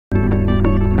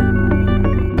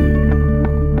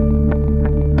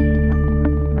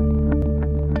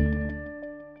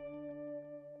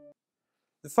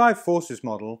five forces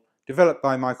model, developed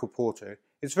by Michael Porter,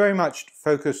 is very much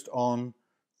focused on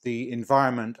the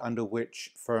environment under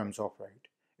which firms operate.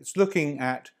 It's looking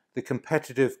at the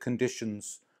competitive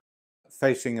conditions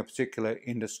facing a particular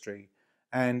industry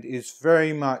and is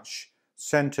very much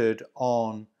centered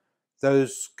on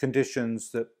those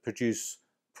conditions that produce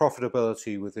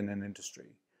profitability within an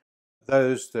industry.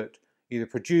 Those that either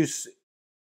produce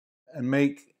and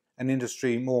make an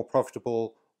industry more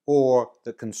profitable or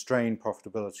that constrain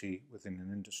profitability within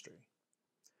an industry.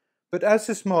 But as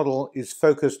this model is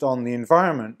focused on the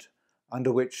environment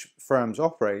under which firms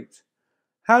operate,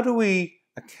 how do we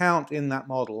account in that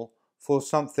model for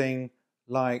something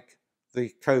like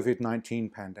the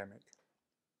COVID-19 pandemic?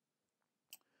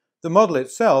 The model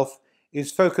itself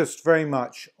is focused very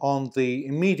much on the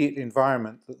immediate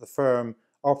environment that the firm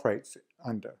operates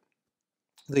under.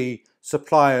 The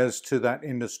suppliers to that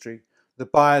industry, the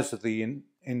buyers of the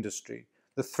industry,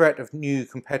 the threat of new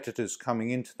competitors coming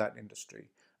into that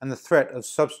industry, and the threat of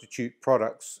substitute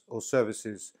products or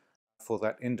services for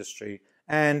that industry,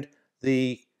 and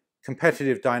the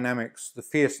competitive dynamics, the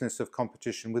fierceness of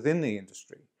competition within the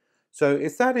industry. So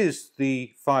if that is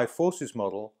the five forces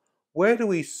model, where do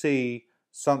we see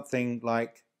something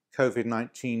like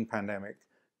COVID-19 pandemic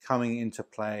coming into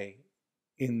play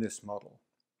in this model?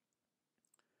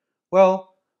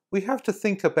 Well, we have to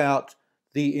think about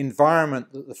the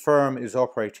environment that the firm is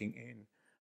operating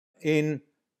in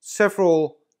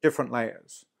several different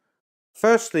layers.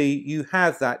 Firstly, you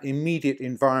have that immediate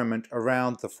environment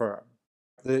around the firm,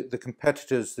 the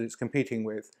competitors that it's competing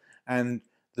with, and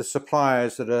the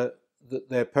suppliers that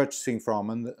they're purchasing from,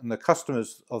 and the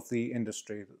customers of the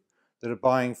industry that are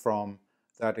buying from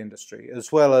that industry,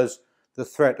 as well as the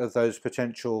threat of those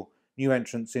potential new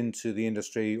entrants into the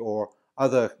industry or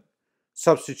other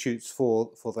substitutes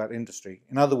for that industry.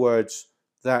 In other words,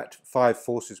 that five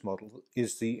forces model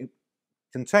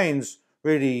contains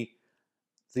really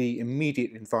the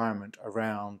immediate environment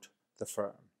around the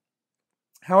firm.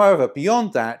 However,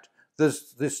 beyond that,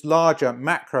 there's this larger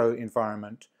macro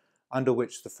environment under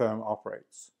which the firm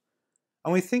operates.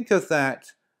 And we think of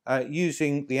that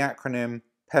using the acronym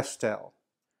Pastel,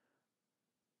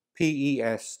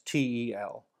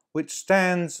 P-E-S-T-E-L, which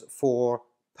stands for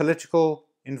political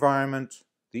environment,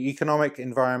 the economic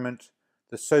environment,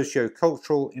 the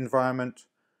socio-cultural environment,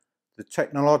 the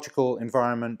technological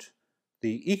environment,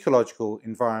 the ecological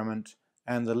environment,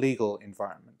 and the legal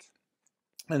environment.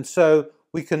 And so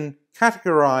we can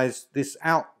categorize this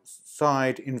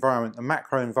outside environment, the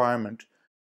macro environment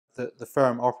that the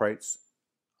firm operates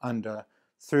under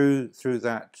through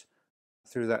that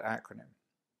acronym.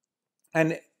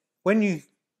 And when you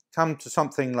come to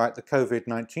something like the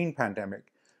COVID-19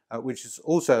 pandemic, which is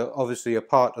also obviously a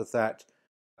part of that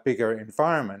bigger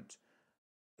environment,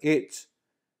 it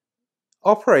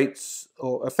operates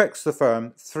or affects the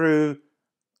firm through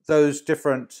those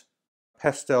different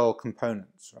Pastel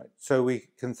components, right? So we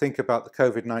can think about the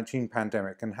COVID-19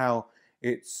 pandemic and how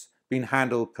it's been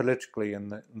handled politically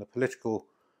and the political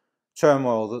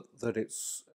turmoil that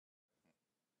it's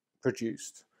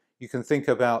produced. You can think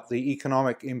about the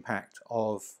economic impact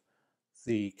of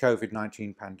the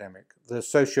COVID-19 pandemic, the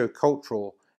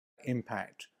socio-cultural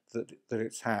impact that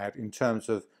it's had in terms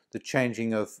of the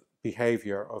changing of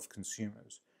behavior of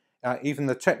consumers, even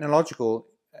the technological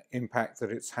impact that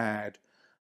it's had,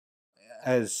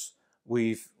 as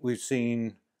we've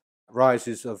seen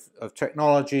rises of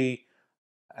technology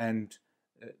and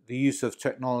the use of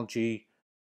technology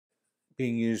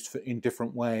being used in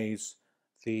different ways,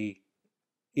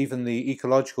 even the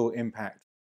ecological impact,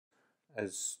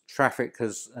 as traffic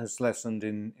has lessened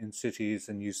in cities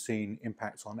and you've seen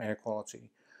impacts on air quality.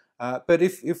 But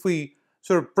if we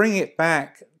sort of bring it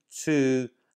back to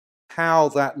how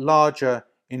that larger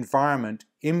environment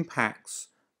impacts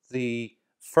the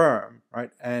firm,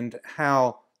 right, and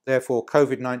how therefore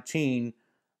COVID-19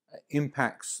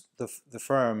 impacts the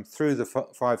firm through the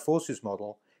five forces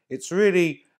model, it's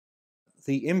really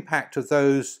the impact of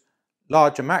those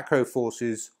larger macro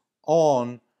forces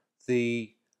on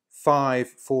the five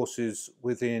forces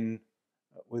within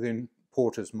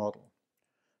Porter's model.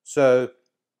 So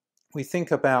we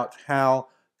think about how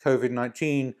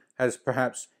COVID-19 has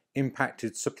perhaps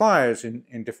impacted suppliers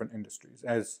in different industries,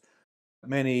 as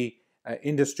many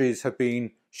industries have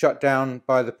been shut down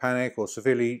by the panic or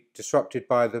severely disrupted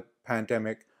by the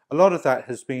pandemic. A lot of that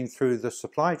has been through the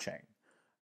supply chain,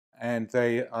 and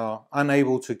they are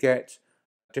unable to get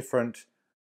different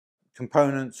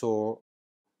components or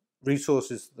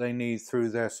resources they need through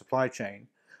their supply chain.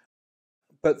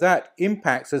 But that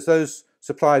impacts, as those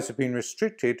supplies have been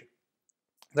restricted,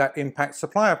 that impacts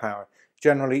supplier power,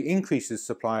 generally increases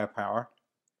supplier power,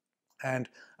 and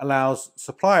allows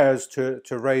suppliers to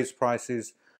raise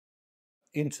prices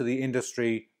into the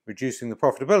industry, reducing the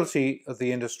profitability of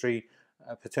the industry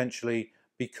potentially,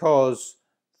 because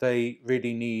they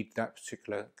really need that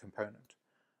particular component.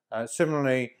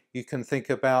 Similarly, you can think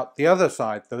about the other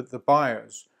side, the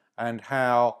buyers, and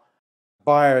how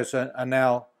buyers are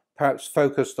now perhaps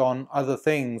focused on other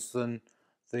things than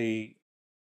the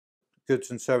goods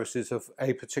and services of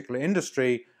a particular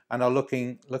industry, and are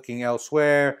looking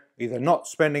elsewhere, either not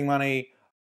spending money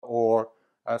or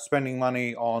spending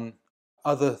money on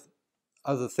other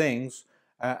things,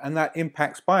 and that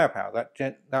impacts buyer power.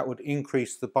 That would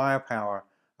increase the buyer power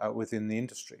within the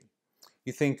industry.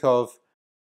 You think of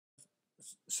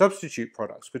substitute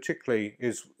products, particularly,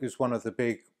 is one of the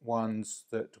big ones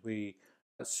that we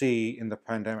see in the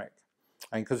pandemic.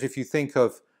 And because if you think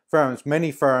of firms,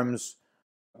 many firms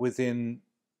within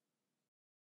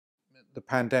the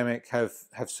pandemic have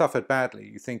suffered badly.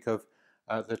 You think of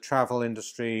the travel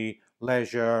industry,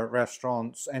 leisure,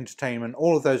 restaurants, entertainment,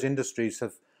 all of those industries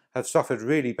have suffered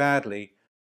really badly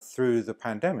through the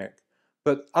pandemic.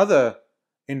 But other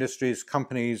industries,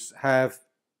 companies have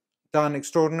done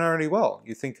extraordinarily well.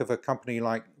 You think of a company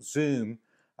like Zoom,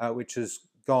 which has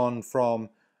gone from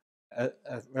a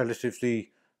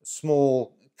relatively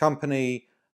small company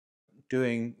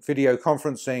doing video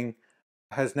conferencing,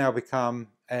 has now become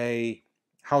a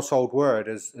household word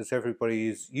as everybody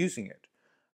is using it.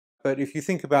 But if you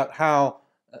think about how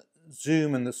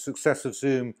Zoom and the success of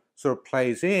Zoom sort of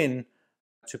plays in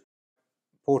to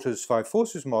Porter's Five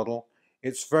Forces model,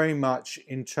 it's very much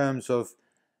in terms of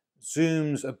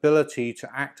Zoom's ability to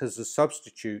act as a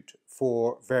substitute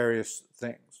for various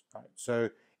things. Right? So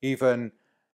even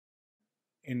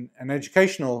in an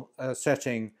educational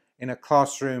setting, in a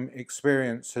classroom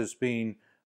experience has been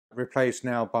replaced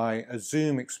now by a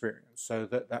Zoom experience, so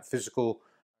that physical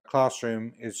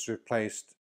classroom is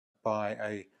replaced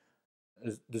by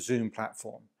the Zoom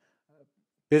platform.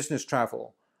 Business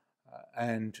travel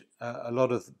and a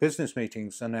lot of business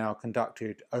meetings are now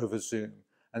conducted over Zoom,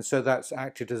 and so that's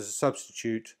acted as a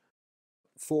substitute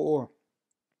for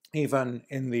even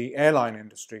in the airline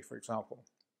industry, for example,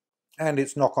 and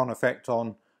its knock-on effect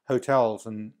on hotels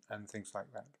and things like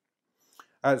that.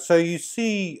 So you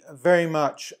see very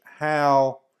much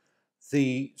how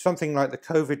something like the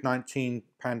COVID-19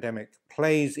 pandemic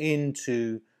plays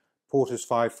into Porter's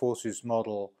Five Forces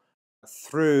model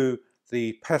through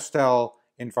the Pastel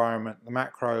environment, the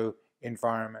macro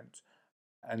environment.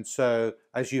 And so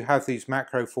as you have these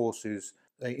macro forces,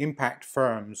 they impact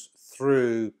firms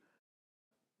through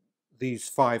these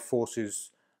five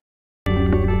forces